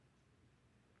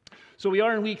So we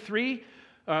are in week 3.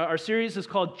 Our series is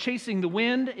called Chasing the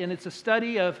Wind, and it's a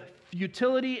study of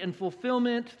futility and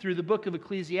fulfillment through the book of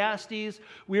Ecclesiastes.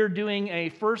 We are doing a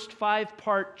first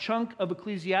 5-part chunk of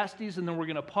Ecclesiastes, and then we're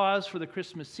going to pause for the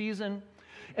Christmas season.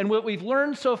 And what we've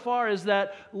learned so far is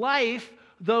that life,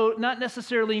 though not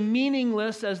necessarily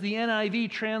meaningless as the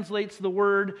NIV translates the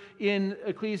word in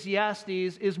Ecclesiastes,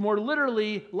 is more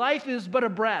literally, life is but a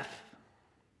breath.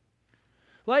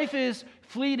 Life is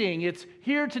fleeting. It's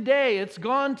here today. It's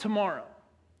gone tomorrow.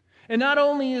 And not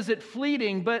only is it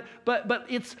fleeting, but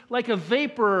it's like a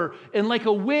vapor and like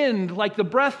a wind, like the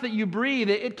breath that you breathe.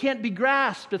 It can't be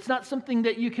grasped. It's not something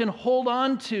that you can hold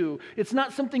on to. It's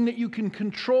not something that you can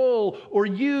control or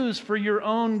use for your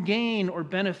own gain or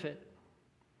benefit.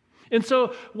 And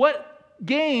so what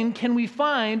gain can we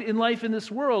find in life in this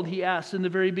world, he asks in the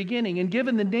very beginning. And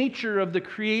given the nature of the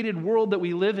created world that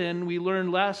we live in, we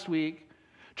learned last week,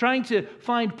 trying to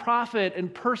find profit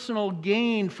and personal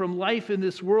gain from life in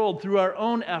this world through our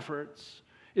own efforts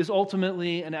is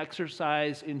ultimately an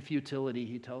exercise in futility,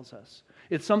 he tells us.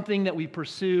 It's something that we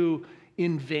pursue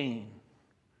in vain.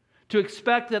 To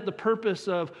expect that the purpose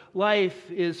of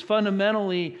life is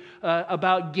fundamentally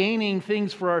about gaining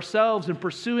things for ourselves and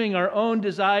pursuing our own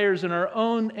desires and our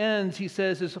own ends, he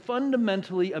says, is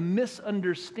fundamentally a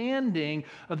misunderstanding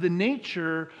of the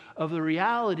nature of the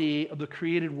reality of the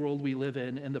created world we live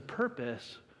in and the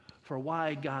purpose for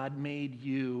why God made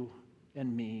you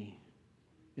and me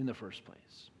in the first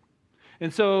place.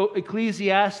 And so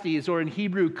Ecclesiastes, or in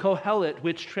Hebrew, Kohelet,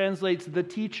 which translates the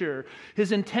teacher,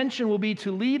 his intention will be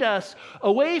to lead us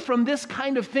away from this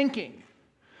kind of thinking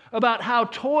about how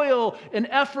toil and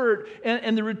effort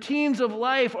and the routines of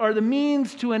life are the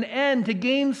means to an end, to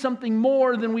gain something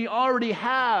more than we already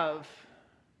have,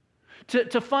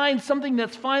 to find something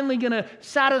that's finally going to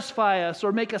satisfy us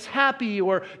or make us happy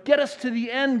or get us to the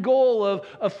end goal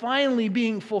of finally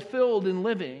being fulfilled in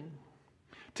living.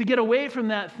 To get away from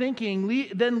that thinking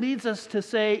then leads us to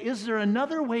say, is there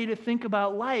another way to think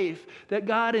about life that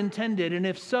God intended? And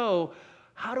if so,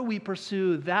 how do we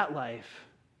pursue that life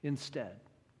instead?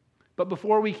 But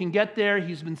before we can get there,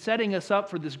 he's been setting us up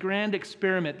for this grand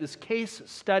experiment, this case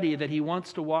study that he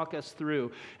wants to walk us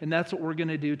through. And that's what we're going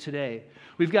to do today.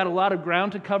 We've got a lot of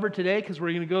ground to cover today because we're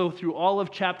going to go through all of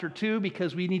chapter 2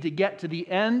 because we need to get to the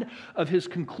end of his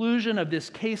conclusion of this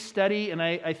case study. And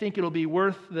I think it'll be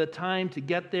worth the time to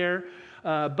get there.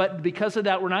 But because of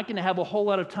that, we're not going to have a whole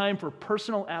lot of time for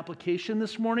personal application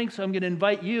this morning. So I'm going to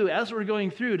invite you, as we're going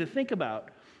through, to think about,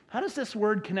 how does this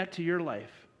word connect to your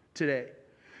life today?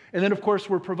 And then, of course,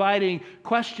 we're providing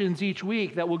questions each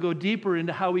week that will go deeper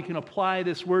into how we can apply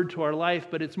this word to our life.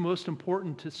 But it's most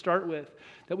important to start with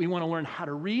that we want to learn how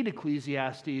to read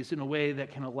Ecclesiastes in a way that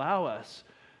can allow us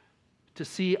to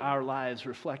see our lives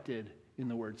reflected in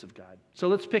the words of God. So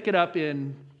let's pick it up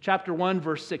in chapter 1,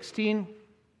 verse 16.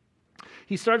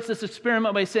 He starts this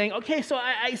experiment by saying, okay, so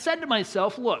I said to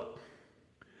myself, look,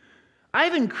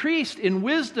 I've increased in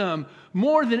wisdom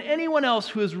more than anyone else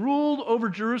who has ruled over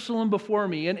Jerusalem before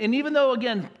me. And even though,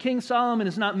 again, King Solomon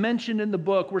is not mentioned in the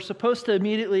book, we're supposed to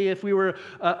immediately, if we were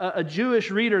a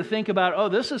Jewish reader, think about, oh,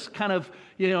 this is kind of,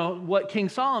 what King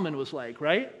Solomon was like,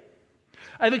 right?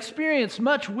 I've experienced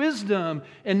much wisdom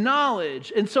and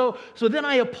knowledge. And so then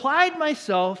I applied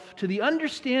myself to the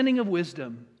understanding of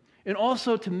wisdom and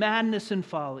also to madness and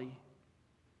folly.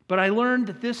 But I learned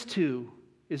that this too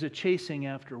is a chasing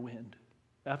after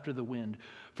the wind.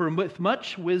 For with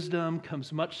much wisdom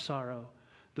comes much sorrow.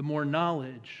 The more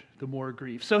knowledge, the more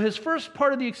grief. So his first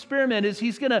part of the experiment is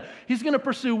he's going to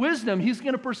pursue wisdom. He's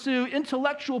going to pursue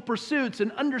intellectual pursuits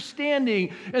and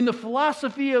understanding and the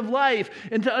philosophy of life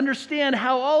and to understand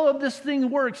how all of this thing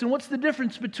works and what's the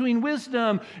difference between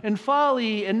wisdom and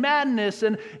folly and madness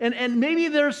and maybe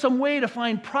there's some way to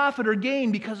find profit or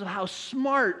gain because of how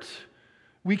smart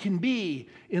we can be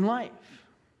in life.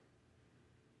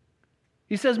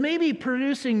 He says maybe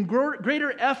producing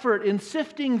greater effort in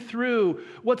sifting through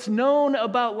what's known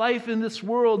about life in this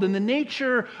world and the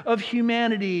nature of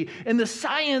humanity and the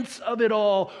science of it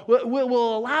all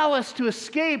will allow us to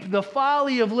escape the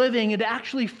folly of living and to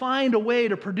actually find a way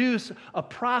to produce a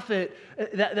profit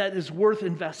that is worth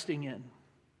investing in.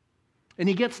 And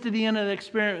he gets to the end of the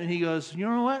experiment and he goes, you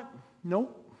know what?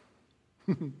 Nope.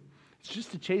 It's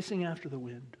just a chasing after the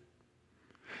wind.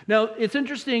 Now, it's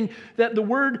interesting that the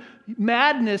word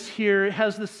madness here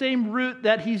has the same root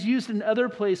that he's used in other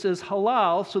places,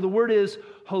 halal. So the word is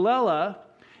holela.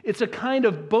 It's a kind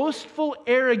of boastful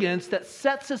arrogance that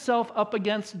sets itself up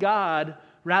against God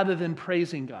rather than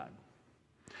praising God.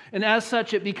 And as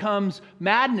such, it becomes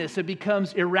madness. It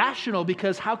becomes irrational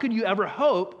because how could you ever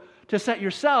hope to set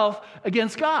yourself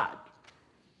against God?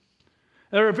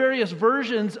 There are various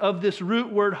versions of this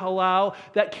root word halal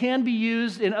that can be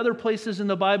used in other places in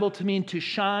the Bible to mean to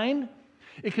shine.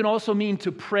 It can also mean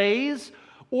to praise,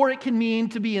 or it can mean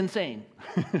to be insane,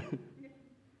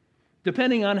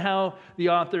 depending on how the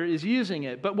author is using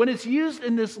it. But when it's used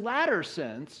in this latter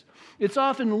sense, it's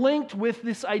often linked with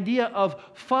this idea of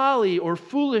folly or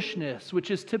foolishness,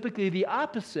 which is typically the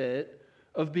opposite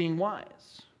of being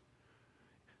wise.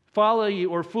 Folly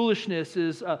or foolishness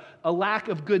is a lack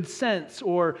of good sense,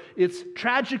 or it's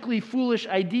tragically foolish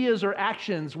ideas or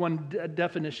actions, one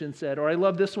definition said. Or I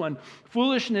love this one.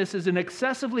 Foolishness is an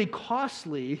excessively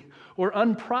costly or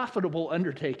unprofitable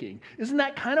undertaking. Isn't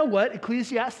that kind of what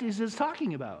Ecclesiastes is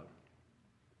talking about?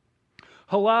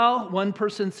 Halal, one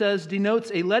person says,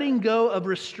 denotes a letting go of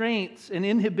restraints and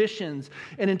inhibitions,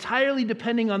 and entirely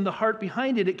depending on the heart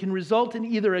behind it, it can result in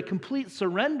either a complete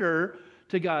surrender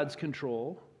to God's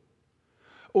control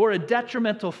or a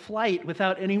detrimental flight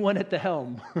without anyone at the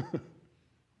helm.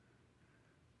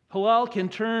 Halal can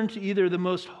turn to either the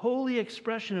most holy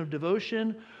expression of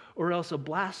devotion or else a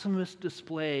blasphemous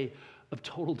display of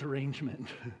total derangement.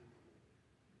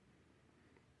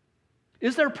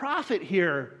 Is there profit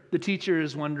here, the teacher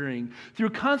is wondering,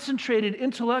 through concentrated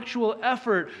intellectual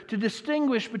effort to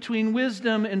distinguish between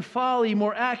wisdom and folly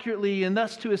more accurately and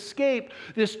thus to escape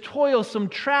this toilsome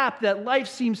trap that life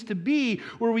seems to be,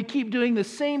 where we keep doing the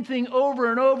same thing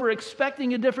over and over,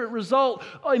 expecting a different result?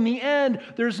 In the end,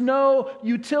 there's no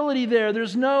utility there.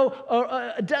 There's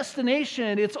no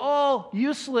destination. It's all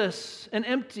useless and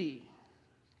empty.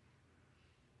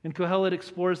 And Kohelet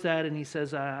explores that, and he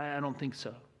says, I don't think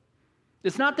so.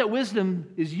 It's not that wisdom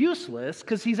is useless,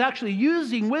 because he's actually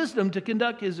using wisdom to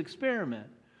conduct his experiment.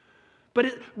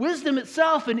 But wisdom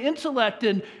itself and intellect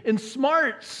and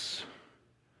smarts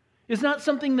is not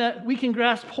something that we can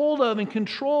grasp hold of and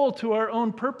control to our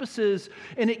own purposes,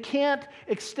 and it can't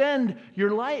extend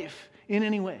your life in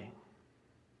any way.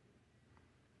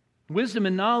 Wisdom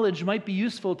and knowledge might be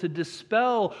useful to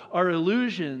dispel our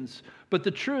illusions, but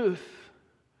the truth,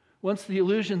 once the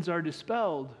illusions are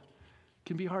dispelled,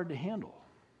 can be hard to handle.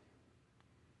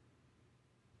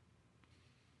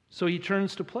 So he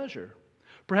turns to pleasure.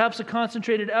 Perhaps a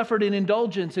concentrated effort in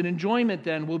indulgence and enjoyment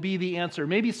then will be the answer.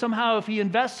 Maybe somehow if he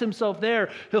invests himself there,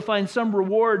 he'll find some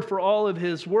reward for all of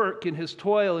his work and his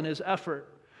toil and his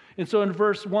effort. And so in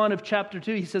verse 1 of chapter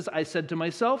 2, he says, I said to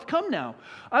myself, come now,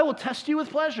 I will test you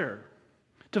with pleasure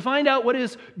to find out what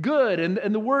is good.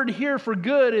 And the word here for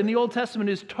good in the Old Testament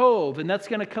is tov, and that's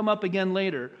going to come up again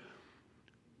later.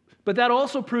 But that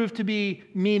also proved to be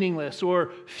meaningless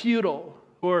or futile.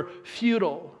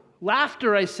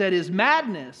 Laughter, I said, is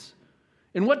madness.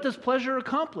 And what does pleasure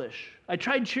accomplish? I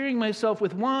tried cheering myself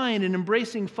with wine and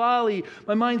embracing folly,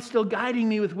 my mind still guiding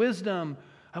me with wisdom.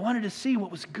 I wanted to see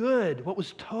what was good, what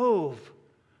was tov,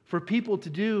 for people to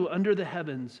do under the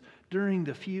heavens during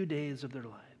the few days of their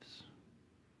lives.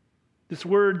 This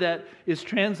word that is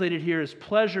translated here as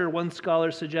pleasure, one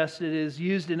scholar suggested, is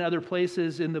used in other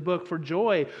places in the book for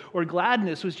joy or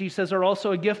gladness, which he says are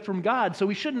also a gift from God. So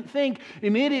we shouldn't think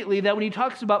immediately that when he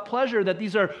talks about pleasure that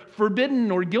these are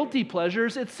forbidden or guilty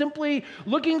pleasures. It's simply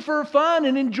looking for fun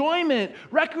and enjoyment,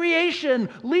 recreation,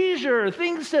 leisure,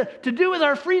 things to do with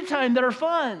our free time that are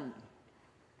fun.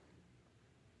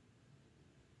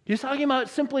 He's talking about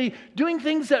simply doing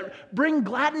things that bring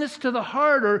gladness to the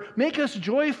heart or make us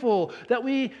joyful, that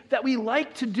we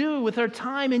like to do with our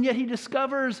time. And yet he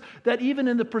discovers that even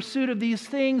in the pursuit of these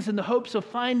things, in the hopes of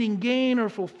finding gain or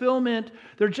fulfillment,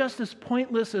 they're just as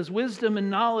pointless as wisdom and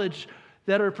knowledge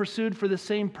that are pursued for the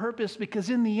same purpose, because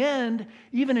in the end,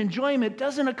 even enjoyment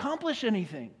doesn't accomplish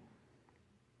anything.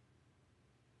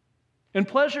 And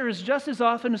pleasure is just as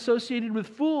often associated with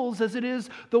fools as it is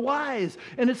the wise.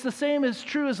 And it's the same as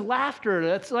true as laughter.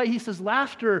 That's why he says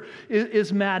laughter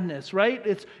is madness, right?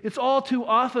 It's all too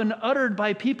often uttered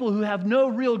by people who have no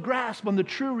real grasp on the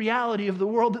true reality of the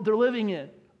world that they're living in.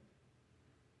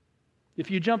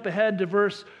 If you jump ahead to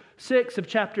verse 6 of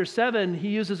chapter 7, he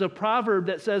uses a proverb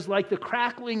that says, like the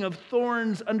crackling of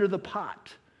thorns under the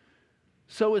pot,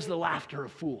 so is the laughter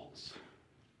of fools.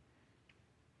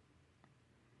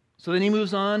 So then he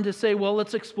moves on to say, well,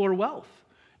 let's explore wealth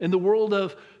in the world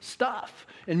of stuff.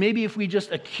 And maybe if we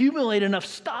just accumulate enough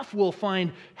stuff, we'll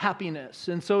find happiness.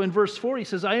 And so in verse 4, he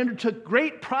says, I undertook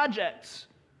great projects.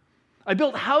 I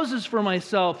built houses for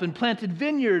myself and planted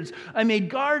vineyards. I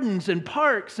made gardens and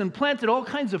parks and planted all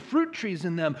kinds of fruit trees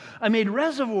in them. I made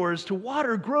reservoirs to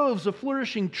water groves of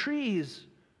flourishing trees.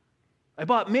 I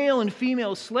bought male and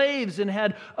female slaves and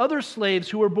had other slaves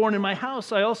who were born in my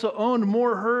house. I also owned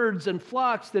more herds and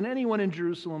flocks than anyone in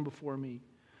Jerusalem before me.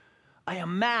 I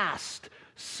amassed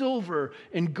silver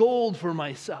and gold for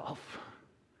myself.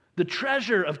 the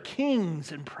treasure of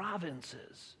kings and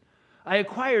provinces. I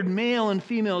acquired male and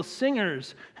female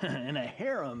singers and a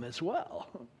harem as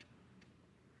well.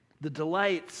 The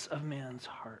delights of man's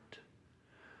heart.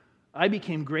 I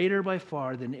became greater by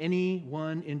far than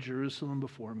anyone in Jerusalem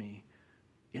before me.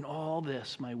 In all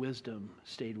this, my wisdom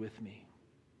stayed with me.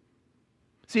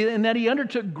 See, and that he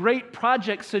undertook great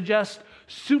projects suggests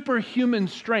superhuman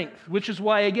strength, which is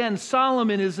why, again,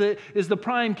 Solomon is the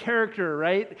prime character,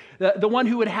 right? The one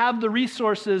who would have the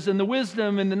resources and the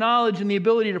wisdom and the knowledge and the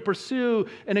ability to pursue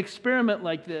an experiment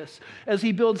like this. As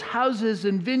he builds houses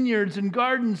and vineyards and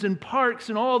gardens and parks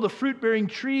and all the fruit-bearing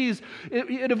trees,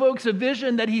 it evokes a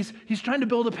vision that he's trying to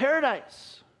build a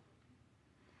paradise.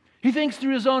 He thinks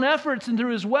through his own efforts and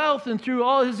through his wealth and through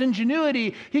all his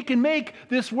ingenuity, he can make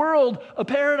this world a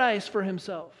paradise for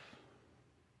himself.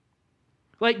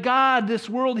 Like God, this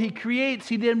world he creates,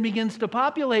 he then begins to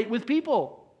populate with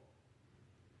people.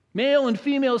 Male and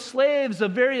female slaves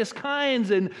of various kinds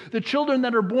and the children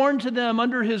that are born to them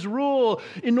under his rule.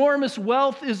 Enormous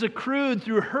wealth is accrued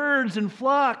through herds and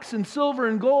flocks and silver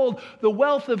and gold. The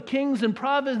wealth of kings and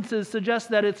provinces suggests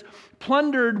that it's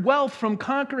plundered wealth from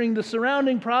conquering the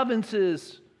surrounding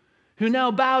provinces, who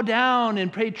now bow down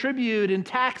and pay tribute and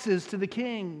taxes to the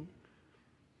king.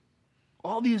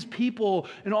 All these people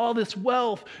and all this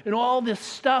wealth and all this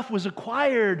stuff was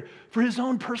acquired for his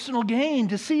own personal gain,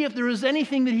 to see if there was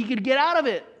anything that he could get out of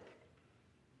it.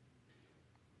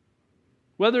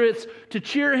 Whether it's to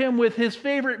cheer him with his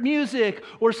favorite music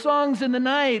or songs in the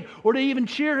night, or to even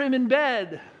cheer him in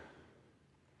bed.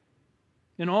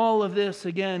 And all of this,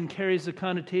 again, carries the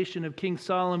connotation of King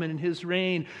Solomon and his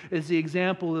reign as the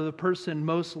example of the person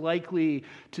most likely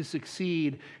to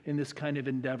succeed in this kind of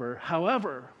endeavor.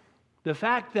 However, the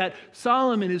fact that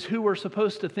Solomon is who we're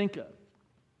supposed to think of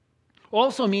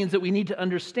also means that we need to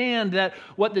understand that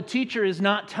what the teacher is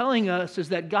not telling us is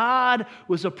that God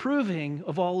was approving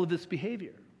of all of this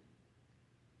behavior.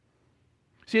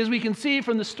 See, as we can see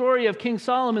from the story of King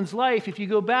Solomon's life, if you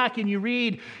go back and you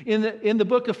read in the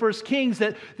book of 1 Kings,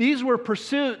 that these were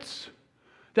pursuits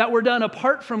that were done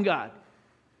apart from God.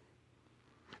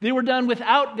 They were done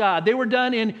without God. They were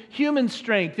done in human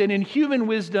strength and in human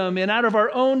wisdom and out of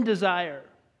our own desire.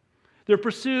 They're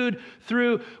pursued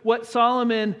through what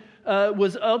Solomon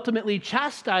was ultimately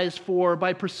chastised for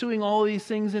by pursuing all these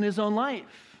things in his own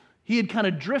life. He had kind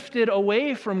of drifted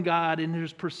away from God in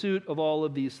his pursuit of all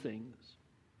of these things.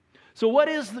 So what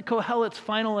is the Kohelet's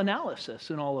final analysis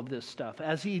in all of this stuff?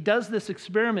 As he does this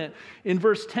experiment in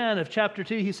verse 10 of chapter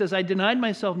 2, he says, I denied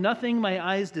myself nothing my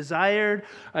eyes desired.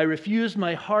 I refused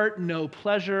my heart no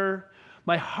pleasure.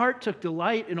 My heart took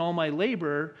delight in all my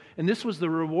labor, and this was the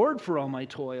reward for all my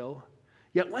toil.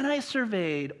 Yet when I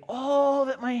surveyed all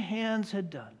that my hands had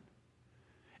done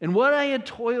and what I had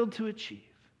toiled to achieve,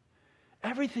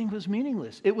 everything was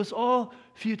meaningless. It was all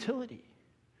futility.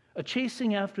 A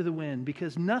chasing after the wind,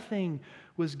 because nothing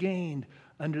was gained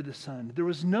under the sun. There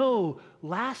was no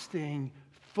lasting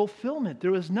fulfillment.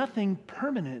 There was nothing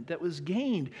permanent that was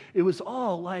gained. It was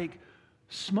all like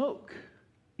smoke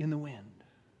in the wind.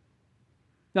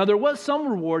 Now, there was some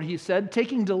reward, he said.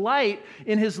 Taking delight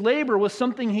in his labor was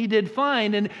something he did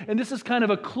find. And this is kind of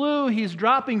a clue he's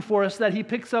dropping for us that he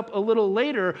picks up a little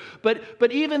later.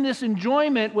 But even this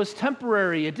enjoyment was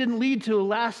temporary. It didn't lead to a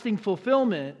lasting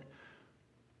fulfillment.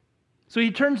 So he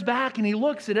turns back and he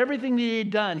looks at everything that he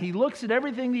had done. He looks at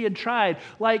everything that he had tried.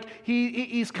 Like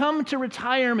he's come to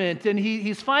retirement and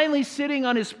he's finally sitting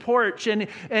on his porch and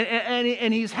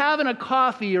he's having a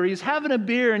coffee or he's having a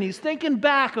beer and he's thinking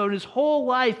back on his whole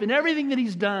life and everything that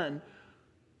he's done. And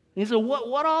he said,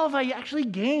 what all have I actually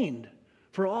gained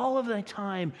for all of my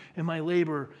time and my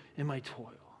labor and my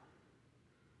toil?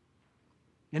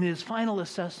 And in his final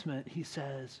assessment, he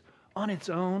says, on its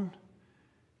own,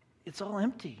 it's all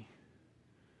empty.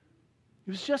 It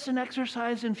was just an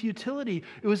exercise in futility.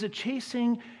 It was a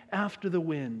chasing after the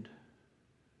wind.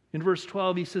 In verse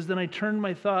 12, he says, Then I turned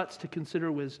my thoughts to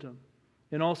consider wisdom,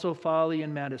 and also folly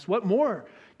and madness. What more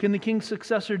can the king's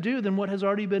successor do than what has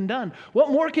already been done? What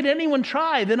more can anyone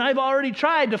try than I've already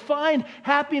tried to find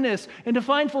happiness and to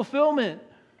find fulfillment?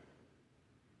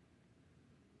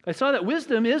 I saw that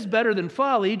wisdom is better than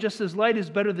folly, just as light is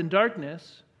better than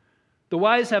darkness. The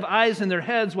wise have eyes in their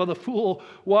heads while the fool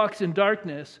walks in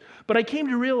darkness. But I came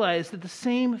to realize that the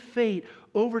same fate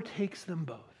overtakes them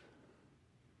both.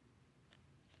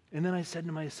 And then I said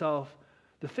to myself,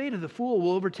 the fate of the fool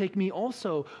will overtake me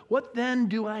also. What then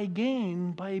do I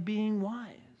gain by being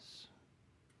wise?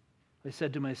 I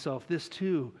said to myself, this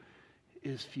too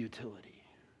is futility.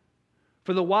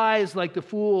 For the wise, like the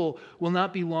fool, will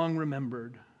not be long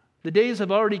remembered. The days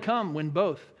have already come when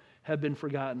both have been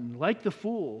forgotten. Like the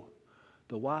fool,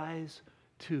 the wise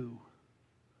too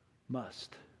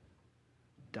must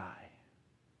die.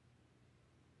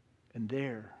 And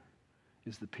there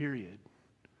is the period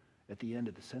at the end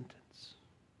of the sentence.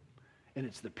 And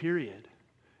it's the period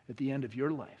at the end of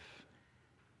your life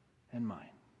and mine.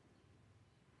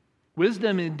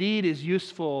 Wisdom indeed is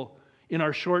useful in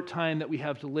our short time that we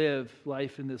have to live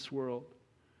life in this world.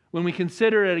 When we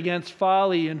consider it against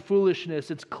folly and foolishness,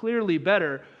 it's clearly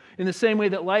better, in the same way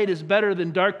that light is better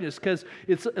than darkness, because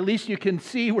it's at least you can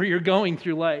see where you're going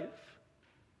through life.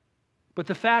 But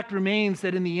the fact remains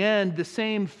that in the end, the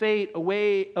same fate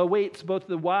awaits both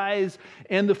the wise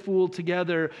and the fool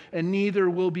together, and neither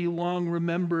will be long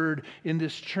remembered in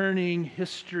this churning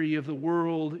history of the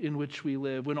world in which we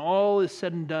live. When all is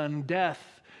said and done, death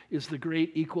is the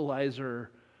great equalizer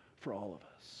for all of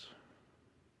us.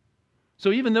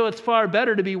 So even though it's far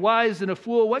better to be wise than a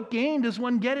fool, what gain does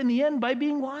one get in the end by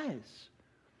being wise?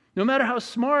 No matter how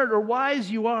smart or wise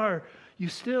you are, you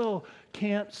still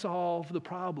can't solve the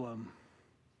problem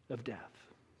of death.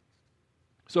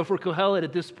 So for Kohelet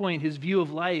at this point, his view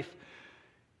of life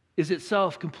is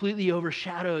itself completely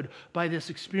overshadowed by this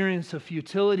experience of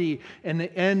futility and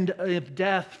the end of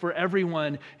death for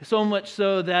everyone. So much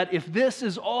so that if this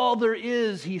is all there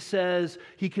is, he says,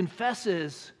 he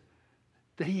confesses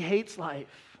that he hates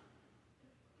life.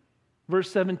 Verse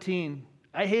 17,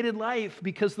 I hated life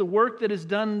because the work that is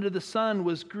done under the sun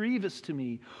was grievous to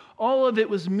me. All of it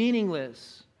was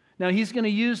meaningless. Now he's going to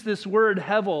use this word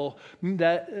hevel,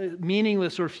 that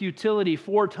meaningless or futility,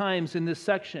 4 times in this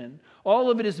section. All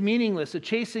of it is meaningless, a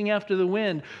chasing after the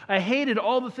wind. I hated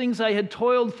all the things I had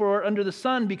toiled for under the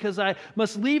sun because I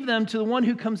must leave them to the one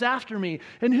who comes after me.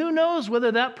 And who knows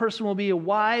whether that person will be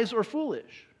wise or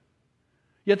foolish.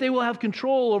 Yet they will have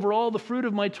control over all the fruit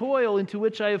of my toil into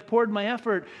which I have poured my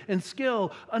effort and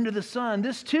skill under the sun.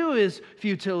 This too is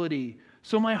futility.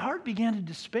 So my heart began to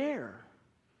despair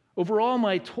over all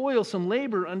my toilsome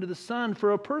labor under the sun.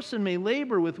 For a person may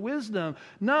labor with wisdom,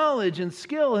 knowledge, and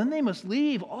skill, and they must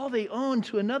leave all they own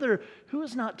to another who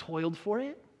has not toiled for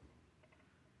it.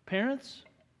 Parents?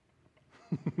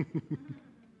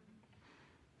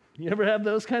 You ever have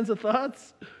those kinds of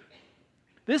thoughts?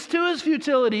 This too is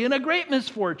futility and a great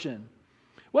misfortune.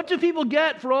 What do people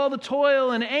get for all the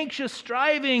toil and anxious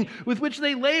striving with which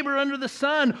they labor under the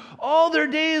sun? All their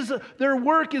days, their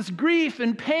work is grief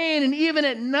and pain, and even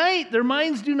at night their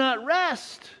minds do not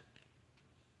rest.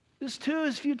 This too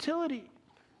is futility.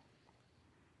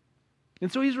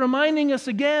 And so he's reminding us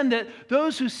again that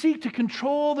those who seek to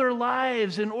control their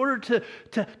lives in order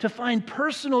to find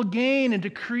personal gain and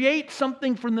to create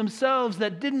something for themselves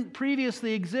that didn't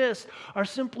previously exist are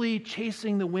simply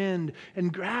chasing the wind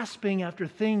and grasping after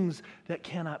things that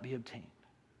cannot be obtained.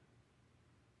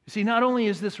 You see, not only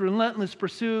is this relentless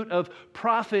pursuit of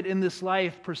profit in this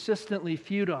life persistently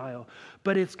futile,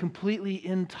 but it's completely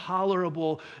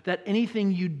intolerable that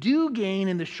anything you do gain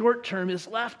in the short term is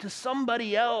left to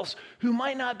somebody else who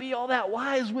might not be all that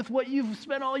wise with what you've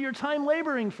spent all your time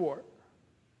laboring for.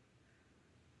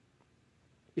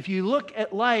 If you look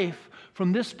at life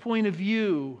from this point of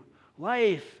view,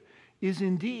 life is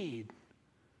indeed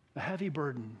a heavy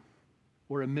burden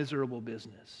or a miserable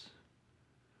business.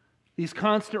 These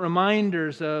constant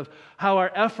reminders of how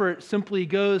our effort simply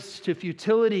goes to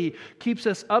futility keeps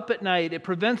us up at night. It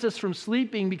prevents us from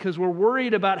sleeping because we're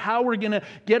worried about how we're going to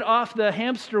get off the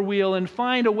hamster wheel and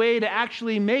find a way to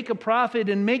actually make a profit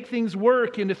and make things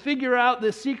work and to figure out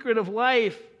the secret of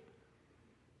life.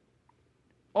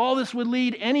 All this would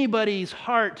lead anybody's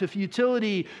heart to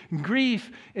futility,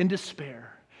 grief, and despair.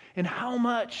 And how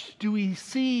much do we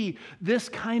see this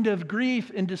kind of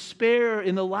grief and despair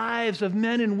in the lives of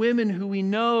men and women who we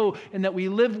know and that we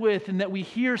live with and that we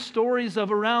hear stories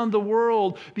of around the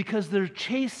world because they're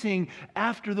chasing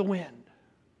after the wind?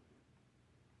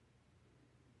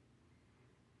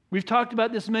 We've talked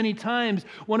about this many times.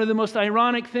 One of the most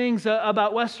ironic things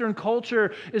about Western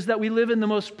culture is that we live in the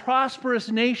most prosperous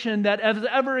nation that has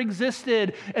ever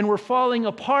existed, and we're falling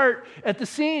apart at the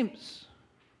seams.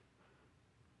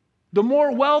 The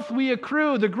more wealth we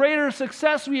accrue, the greater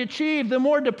success we achieve, the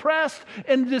more depressed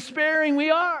and despairing we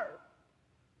are.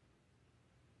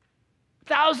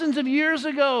 Thousands of years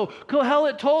ago,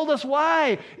 Kohelet told us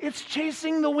why. It's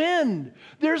chasing the wind.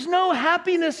 There's no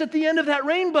happiness at the end of that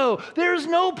rainbow. There's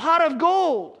no pot of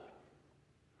gold.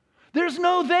 There's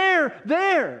no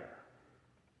there.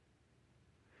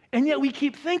 And yet we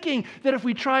keep thinking that if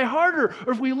we try harder,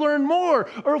 or if we learn more,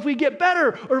 or if we get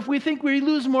better, or if we think we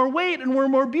lose more weight and we're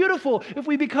more beautiful, if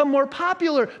we become more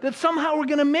popular, that somehow we're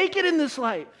going to make it in this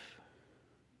life.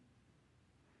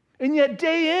 And yet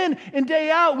day in and day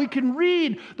out, we can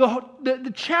read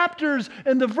the chapters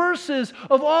and the verses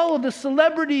of all of the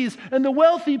celebrities and the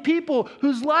wealthy people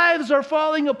whose lives are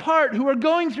falling apart, who are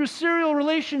going through serial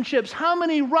relationships. How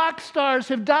many rock stars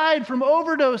have died from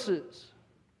overdoses?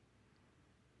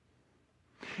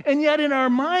 And yet in our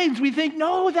minds, we think,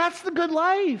 no, that's the good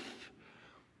life.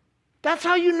 That's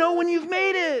how you know when you've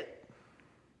made it.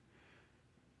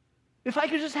 If I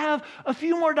could just have a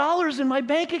few more dollars in my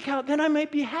bank account, then I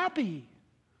might be happy.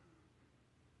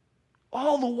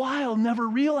 All the while never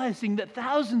realizing that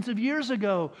thousands of years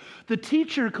ago, the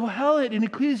teacher Kohelet in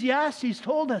Ecclesiastes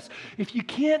told us, if you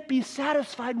can't be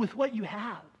satisfied with what you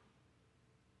have,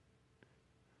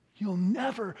 you'll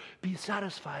never be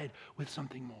satisfied with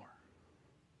something more.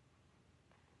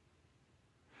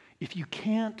 If you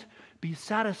can't be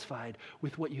satisfied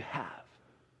with what you have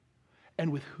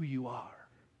and with who you are,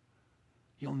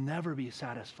 you'll never be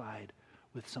satisfied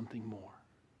with something more.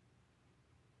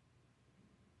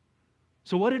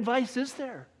 So what advice is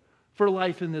there for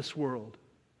life in this world?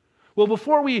 Well,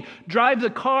 before we drive the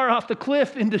car off the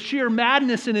cliff into sheer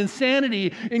madness and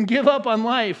insanity and give up on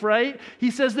life, right?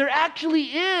 He says there actually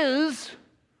is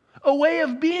a way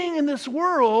of being in this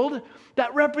world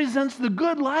that represents the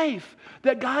good life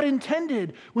that God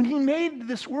intended when He made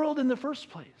this world in the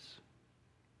first place.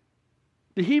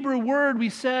 The Hebrew word we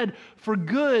said for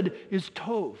good is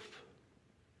tov.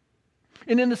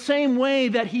 And in the same way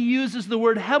that he uses the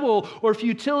word hebel or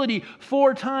futility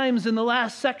 4 times in the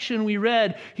last section we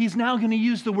read, he's now going to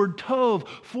use the word tov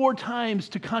 4 times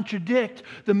to contradict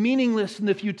the meaningless and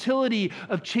the futility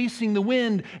of chasing the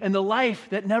wind and the life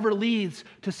that never leads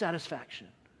to satisfaction.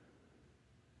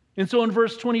 And so in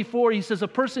verse 24, he says, a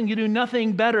person can do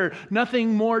nothing better,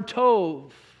 nothing more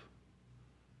tov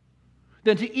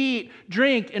than to eat,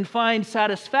 drink, and find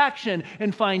satisfaction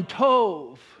and find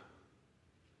tov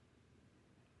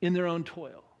in their own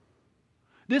toil.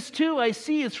 This too, I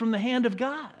see, is from the hand of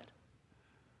God.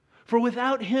 For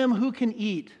without Him, who can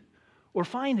eat or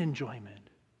find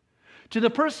enjoyment? To the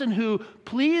person who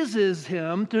pleases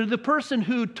Him, to the person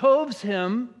who tovs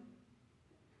Him,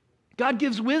 God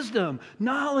gives wisdom,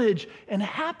 knowledge, and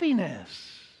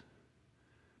happiness.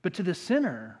 But to the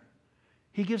sinner,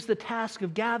 He gives the task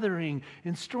of gathering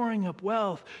and storing up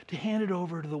wealth to hand it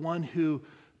over to the one who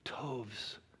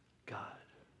tovs God.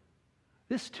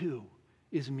 This too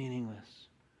is meaningless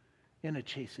and a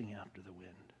chasing after the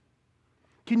wind.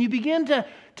 Can you begin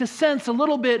to sense a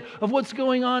little bit of what's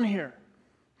going on here?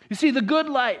 You see, the good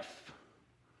life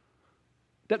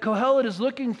that Kohelet is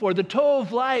looking for, the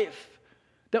tov life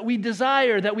that we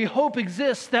desire, that we hope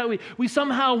exists, that we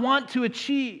somehow want to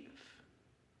achieve,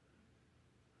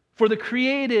 for the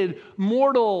created,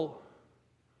 mortal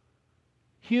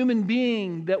human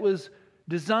being that was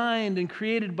designed and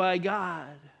created by God,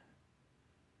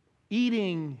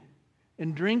 eating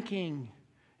and drinking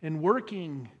and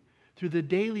working through the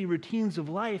daily routines of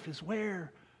life is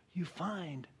where you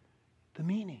find the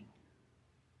meaning.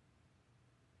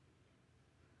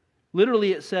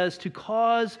 Literally, it says to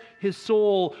cause his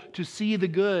soul to see the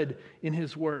good in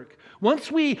his work. Once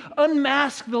we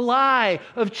unmask the lie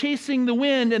of chasing the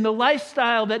wind and the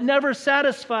lifestyle that never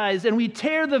satisfies, and we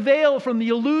tear the veil from the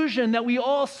illusion that we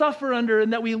all suffer under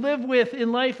and that we live with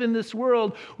in life in this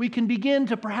world, we can begin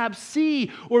to perhaps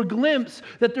see or glimpse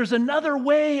that there's another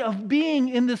way of being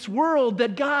in this world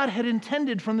that God had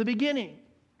intended from the beginning.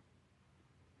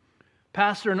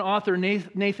 Pastor and author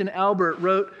Nathan Albert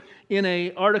wrote in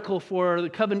an article for the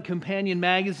Covenant Companion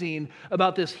magazine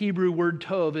about this Hebrew word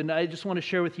tov, and I just want to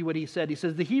share with you what he said. He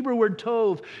says, the Hebrew word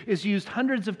tov is used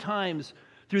hundreds of times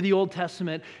through the Old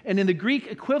Testament, and in the Greek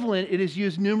equivalent, it is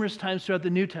used numerous times throughout the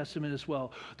New Testament as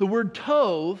well. The word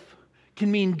tov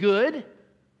can mean good,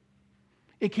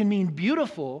 it can mean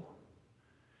beautiful,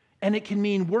 and it can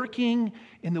mean working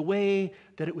in the way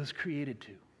that it was created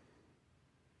to.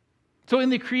 So in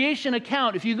the creation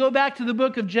account, if you go back to the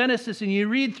book of Genesis and you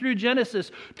read through Genesis,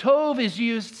 tov is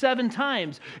used 7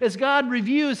 times. As God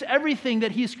reviews everything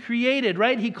that He's created,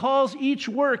 right? He calls each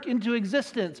work into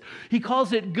existence. He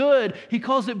calls it good. He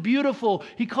calls it beautiful.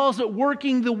 He calls it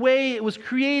working the way it was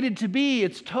created to be.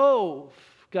 It's tov,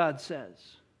 God says.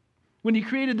 When He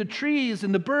created the trees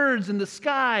and the birds and the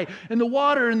sky and the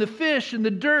water and the fish and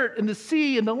the dirt and the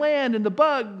sea and the land and the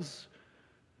bugs,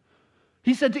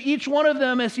 He said to each one of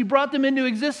them as He brought them into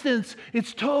existence,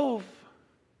 it's tov,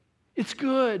 it's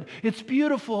good, it's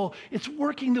beautiful, it's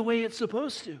working the way it's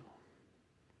supposed to.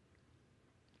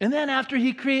 And then after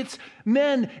He creates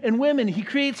men and women, He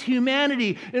creates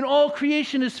humanity, and all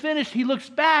creation is finished, He looks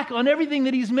back on everything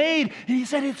that He's made, and He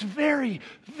said it's very,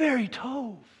 very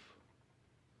tov.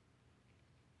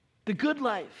 The good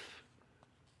life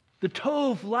The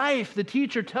Tov life, the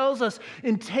teacher tells us,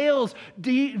 entails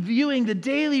viewing the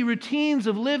daily routines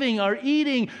of living, our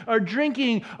eating, our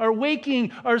drinking, our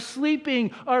waking, our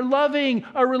sleeping, our loving,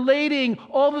 our relating,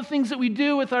 all the things that we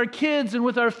do with our kids and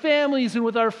with our families and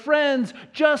with our friends.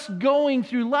 Just going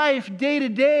through life day to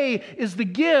day is the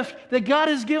gift that God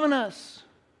has given us.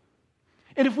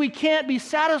 And if we can't be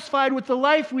satisfied with the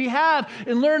life we have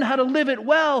and learn how to live it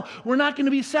well, we're not going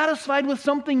to be satisfied with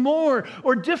something more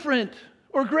or different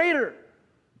or greater.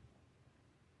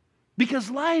 Because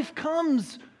life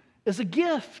comes as a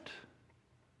gift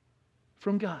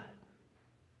from God.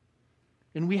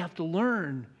 And we have to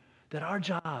learn that our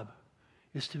job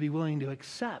is to be willing to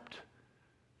accept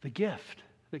the gift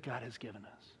that God has given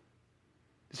us.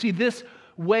 See, this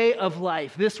way of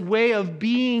life, this way of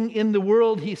being in the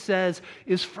world, he says,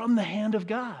 is from the hand of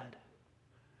God.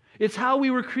 It's how we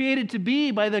were created to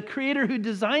be by the Creator who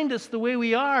designed us the way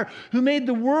we are, who made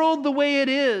the world the way it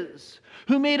is,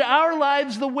 who made our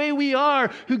lives the way we are,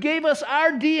 who gave us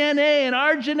our DNA and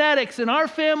our genetics and our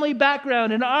family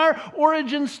background and our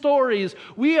origin stories.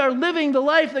 We are living the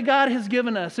life that God has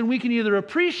given us, and we can either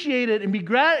appreciate it and be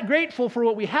grateful for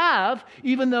what we have,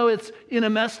 even though it's in a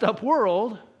messed up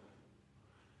world,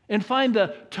 and find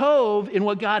the Tov in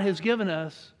what God has given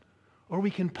us, or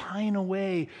we can pine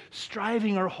away,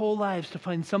 striving our whole lives to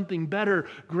find something better,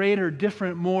 greater,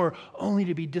 different, more, only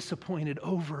to be disappointed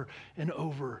over and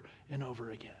over and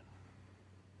over again.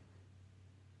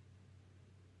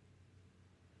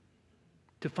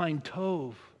 To find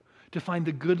Tov, to find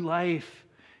the good life,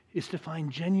 is to find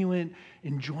genuine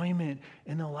enjoyment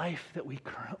in the life that we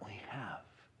currently have.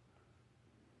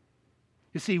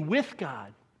 You see, with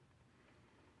God,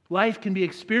 life can be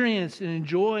experienced and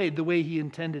enjoyed the way He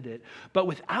intended it. But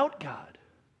without God,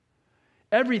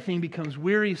 everything becomes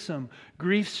wearisome,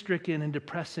 grief-stricken, and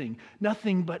depressing.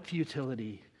 Nothing but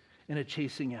futility and a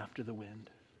chasing after the wind.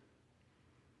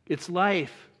 It's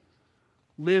life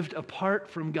lived apart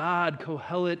from God,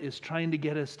 Kohelet is trying to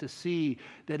get us to see,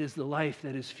 that is the life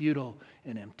that is futile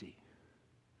and empty.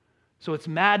 So it's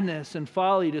madness and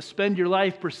folly to spend your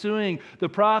life pursuing the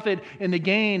profit and the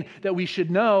gain that we should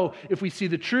know if we see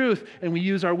the truth and we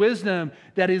use our wisdom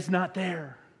that is not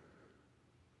there.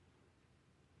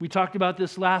 We talked about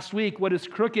this last week. What is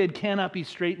crooked cannot be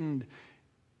straightened,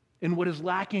 and what is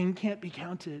lacking can't be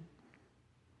counted.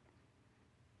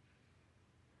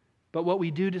 But what we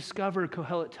do discover,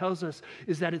 Kohelet tells us,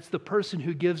 is that it's the person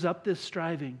who gives up this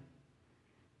striving,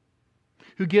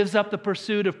 who gives up the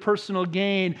pursuit of personal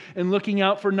gain and looking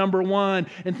out for number one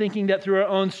and thinking that through our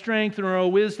own strength and our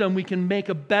own wisdom we can make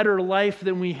a better life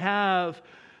than we have,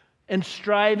 and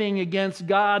striving against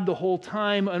God the whole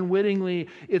time unwittingly.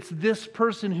 It's this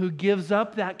person who gives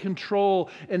up that control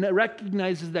and that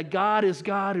recognizes that God is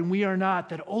God and we are not,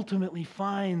 that ultimately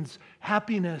finds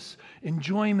happiness,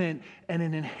 enjoyment, and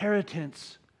an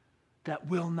inheritance that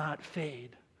will not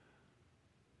fade.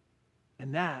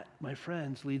 And that, my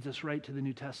friends, leads us right to the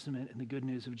New Testament and the good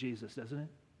news of Jesus, doesn't it?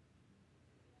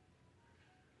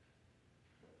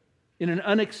 In an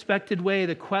unexpected way,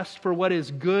 the quest for what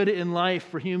is good in life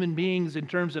for human beings in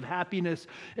terms of happiness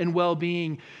and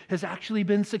well-being has actually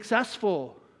been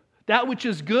successful. That which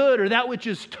is good, or that which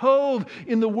is tov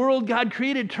in the world God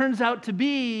created, turns out to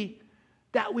be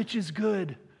that which is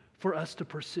good for us to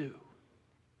pursue.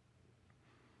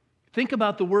 Think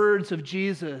about the words of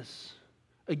Jesus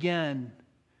again,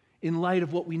 in light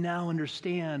of what we now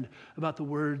understand about the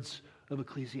words of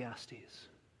Ecclesiastes.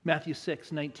 Matthew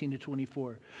 6, 19 to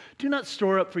 24. Do not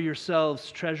store up for yourselves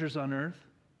treasures on earth,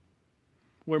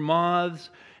 where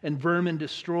moths and vermin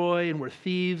destroy and where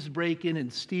thieves break in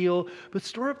and steal, but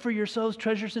store up for yourselves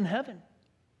treasures in heaven,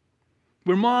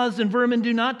 where moths and vermin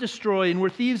do not destroy and where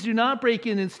thieves do not break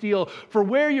in and steal. For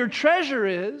where your treasure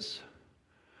is,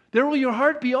 there will your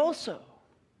heart be also.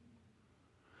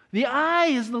 The eye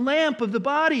is the lamp of the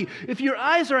body. If your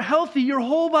eyes are healthy, your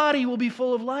whole body will be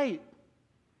full of light.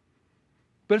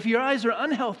 But if your eyes are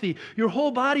unhealthy, your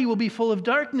whole body will be full of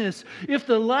darkness. If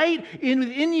the light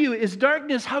within you is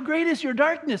darkness, how great is your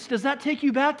darkness? Does that take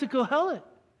you back to Kohelet?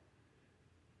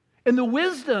 And the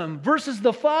wisdom versus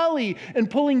the folly,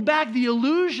 and pulling back the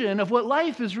illusion of what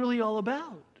life is really all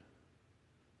about.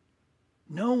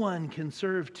 No one can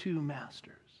serve two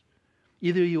masters.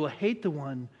 Either you will hate the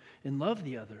one and love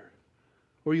the other,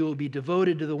 or you will be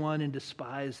devoted to the one and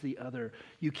despise the other.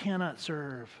 You cannot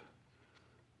serve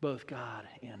both God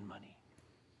and money.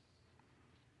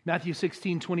 Matthew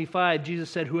 16:25,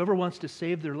 Jesus said, whoever wants to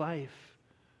save their life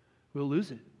will lose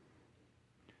it.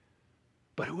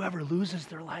 But whoever loses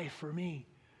their life for me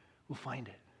will find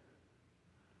it.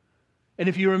 And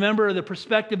if you remember the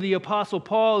perspective of the Apostle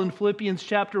Paul in Philippians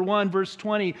chapter 1, verse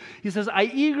 20, he says, I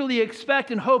eagerly expect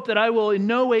and hope that I will in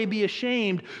no way be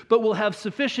ashamed, but will have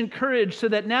sufficient courage so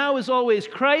that now as always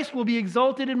Christ will be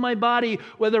exalted in my body,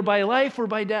 whether by life or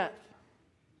by death.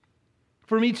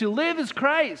 For me to live is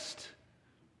Christ,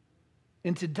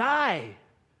 and to die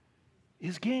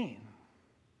is gain.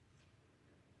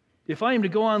 If I am to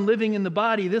go on living in the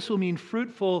body, this will mean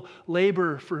fruitful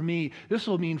labor for me. This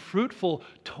will mean fruitful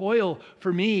toil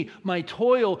for me. My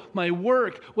toil, my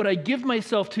work, what I give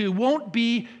myself to won't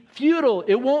be futile.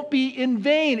 It won't be in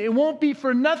vain. It won't be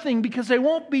for nothing because I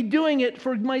won't be doing it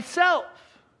for myself.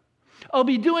 I'll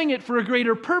be doing it for a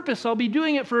greater purpose. I'll be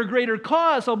doing it for a greater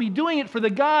cause. I'll be doing it for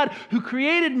the God who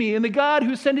created me and the God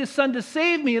who sent his Son to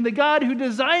save me and the God who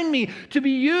designed me to be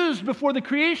used before the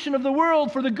creation of the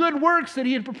world for the good works that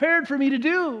he had prepared for me to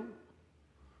do.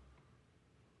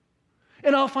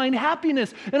 And I'll find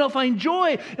happiness and I'll find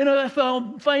joy and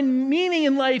I'll find meaning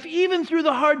in life even through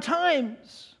the hard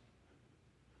times.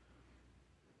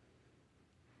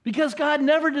 Because God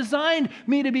never designed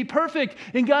me to be perfect,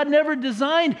 and God never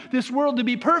designed this world to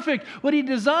be perfect. What he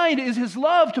designed is his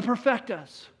love to perfect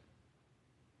us.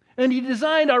 And he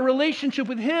designed our relationship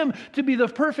with him to be the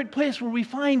perfect place where we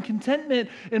find contentment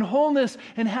and wholeness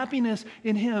and happiness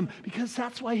in him, because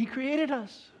that's why he created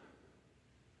us.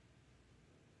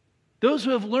 Those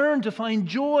who have learned to find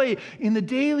joy in the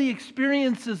daily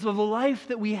experiences of the life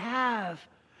that we have,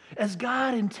 as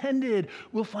God intended,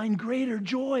 will find greater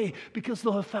joy because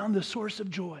they'll have found the source of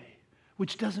joy,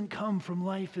 which doesn't come from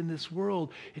life in this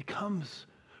world. It comes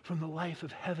from the life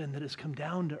of heaven that has come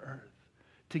down to earth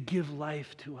to give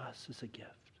life to us as a gift.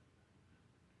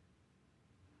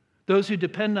 Those who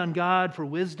depend on God for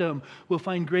wisdom will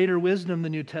find greater wisdom, the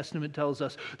New Testament tells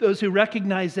us. Those who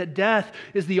recognize that death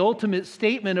is the ultimate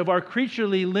statement of our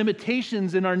creaturely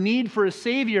limitations and our need for a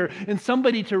Savior and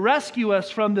somebody to rescue us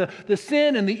from the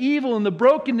sin and the evil and the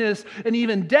brokenness and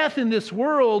even death in this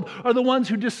world are the ones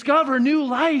who discover new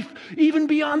life even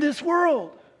beyond this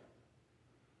world.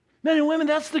 Men and women,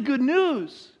 that's the good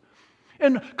news.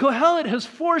 And Kohelet has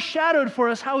foreshadowed for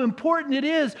us how important it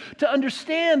is to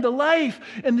understand the life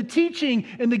and the teaching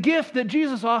and the gift that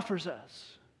Jesus offers us.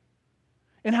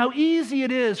 And how easy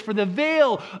it is for the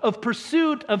veil of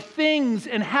pursuit of things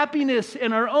and happiness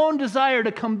and our own desire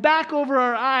to come back over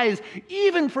our eyes,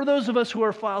 even for those of us who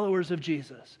are followers of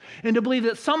Jesus. And to believe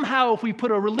that somehow if we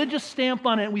put a religious stamp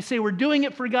on it and we say we're doing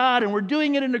it for God and we're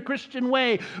doing it in a Christian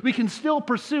way, we can still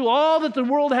pursue all that the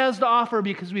world has to offer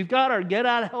because we've got our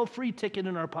get-out-of-hell-free ticket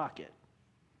in our pocket.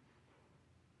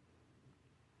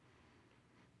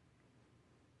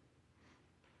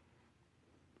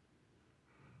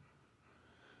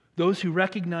 Those who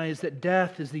recognize that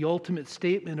death is the ultimate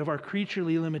statement of our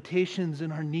creaturely limitations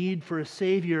and our need for a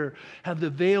Savior have the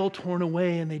veil torn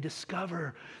away, and they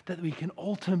discover that we can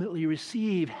ultimately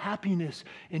receive happiness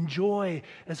and joy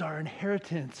as our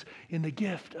inheritance in the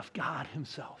gift of God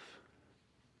himself.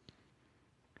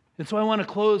 And so I want to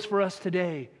close for us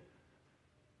today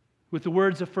with the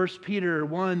words of 1 Peter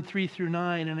 1, 3 through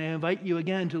 9, and I invite you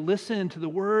again to listen to the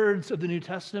words of the New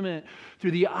Testament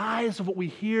through the eyes of what we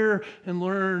hear and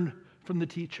learn from the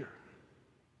teacher.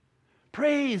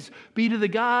 Praise be to the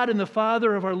God and the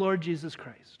Father of our Lord Jesus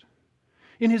Christ.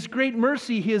 In his great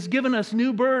mercy, he has given us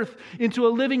new birth into a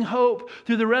living hope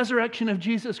through the resurrection of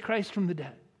Jesus Christ from the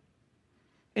dead,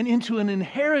 and into an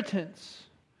inheritance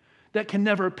that can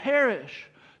never perish,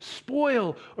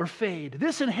 spoil, or fade.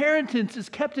 This inheritance is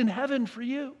kept in heaven for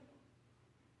you,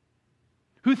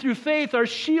 who through faith are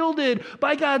shielded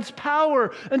by God's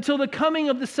power until the coming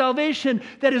of the salvation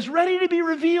that is ready to be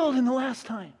revealed in the last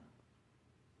time.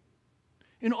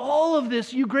 In all of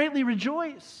this you greatly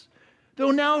rejoice, though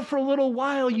now for a little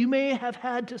while you may have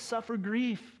had to suffer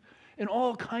grief and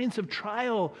all kinds of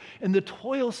trial and the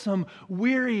toilsome,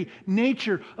 weary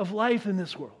nature of life in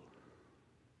this world.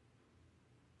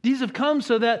 These have come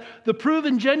so that the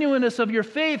proven genuineness of your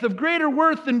faith, of greater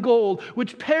worth than gold,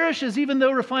 which perishes even though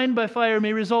refined by fire,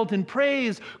 may result in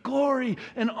praise, glory,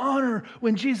 and honor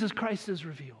when Jesus Christ is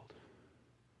revealed.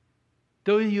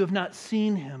 Though you have not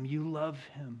seen him, you love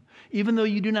him. Even though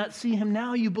you do not see him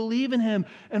now, you believe in him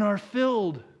and are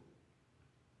filled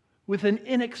with an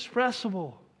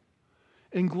inexpressible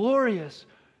and glorious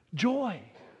joy.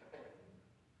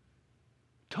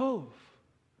 Tov,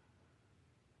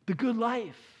 the good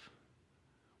life.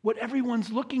 What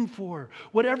everyone's looking for,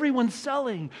 what everyone's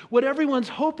selling, what everyone's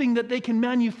hoping that they can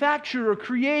manufacture or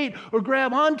create or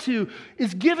grab onto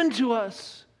is given to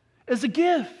us as a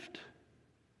gift.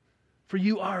 For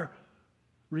you are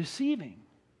receiving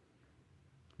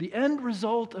the end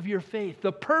result of your faith,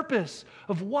 the purpose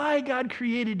of why God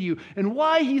created you and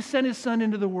why he sent his Son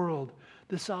into the world,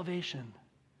 the salvation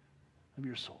of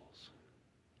your souls.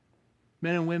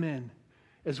 Men and women,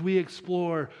 as we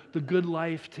explore the good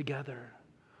life together,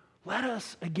 let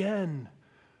us again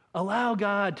allow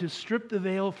God to strip the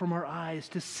veil from our eyes,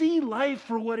 to see life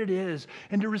for what it is,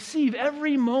 and to receive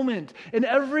every moment and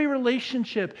every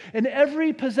relationship and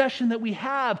every possession that we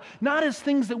have, not as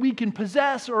things that we can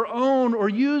possess or own or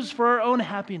use for our own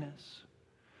happiness,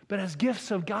 but as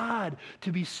gifts of God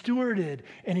to be stewarded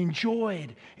and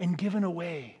enjoyed and given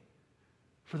away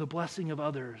for the blessing of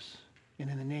others and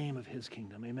in the name of his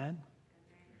kingdom. Amen?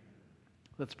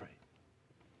 Let's pray.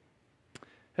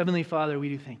 Heavenly Father, we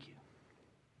do thank you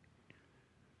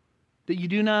that you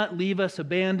do not leave us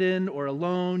abandoned or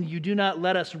alone. You do not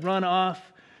let us run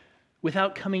off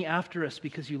without coming after us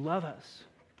because you love us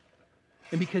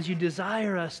and because you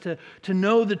desire us to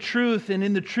know the truth and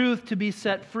in the truth to be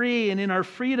set free and in our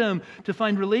freedom to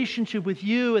find relationship with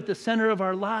you at the center of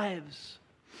our lives,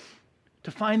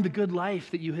 to find the good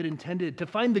life that you had intended, to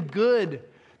find the good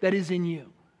that is in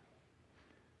you.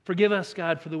 Forgive us,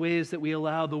 God, for the ways that we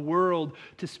allow the world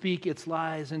to speak its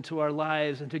lies into our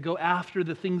lives and to go after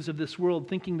the things of this world,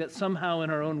 thinking that somehow in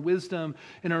our own wisdom,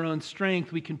 in our own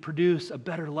strength, we can produce a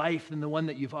better life than the one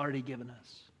that you've already given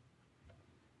us.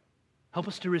 Help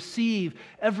us to receive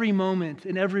every moment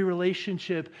and every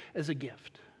relationship as a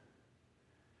gift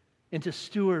and to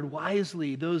steward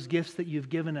wisely those gifts that you've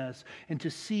given us and to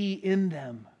see in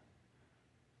them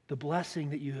the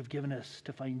blessing that you have given us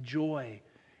to find joy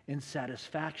and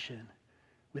satisfaction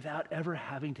without ever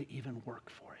having to even work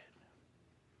for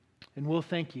it. And we'll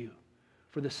thank you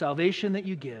for the salvation that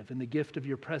you give and the gift of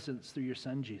your presence through your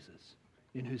Son, Jesus,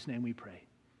 in whose name we pray.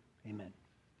 Amen.